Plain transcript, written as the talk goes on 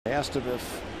asked him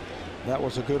if that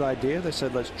was a good idea. They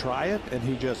said, let's try it, and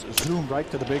he just zoomed right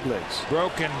to the big leagues.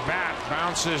 Broken bat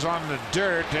bounces on the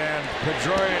dirt, and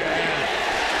Pedroia and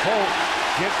Holt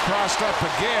get crossed up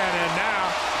again, and now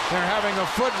they're having a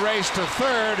foot race to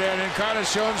third, and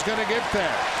Encarnacion's going to get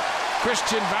there.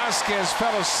 Christian Vasquez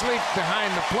fell asleep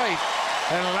behind the plate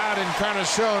and allowed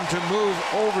Encarnacion to move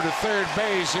over to third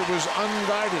base. It was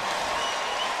unguided.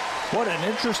 What an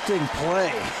interesting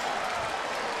play.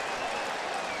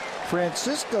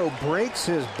 Francisco breaks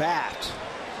his bat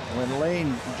when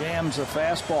Lane jams a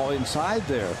fastball inside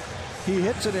there. He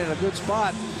hits it in a good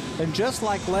spot. And just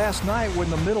like last night when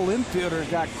the middle infielder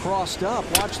got crossed up,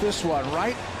 watch this one,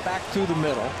 right back through the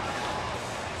middle.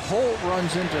 Holt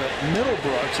runs into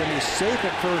Middlebrooks, and he's safe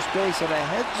at first base, and a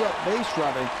heads-up base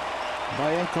running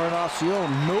by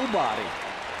Encarnacion. Nobody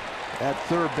at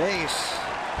third base,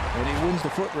 and he wins the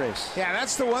foot race. Yeah,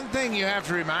 that's the one thing you have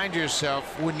to remind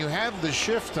yourself when you have the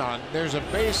shift on. There's a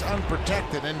base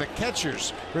unprotected, and the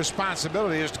catcher's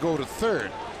responsibility is to go to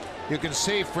third. You can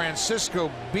see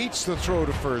Francisco beats the throw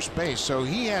to first base, so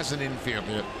he has an infield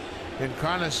hit.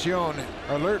 Encarnacion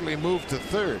alertly moved to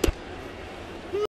third.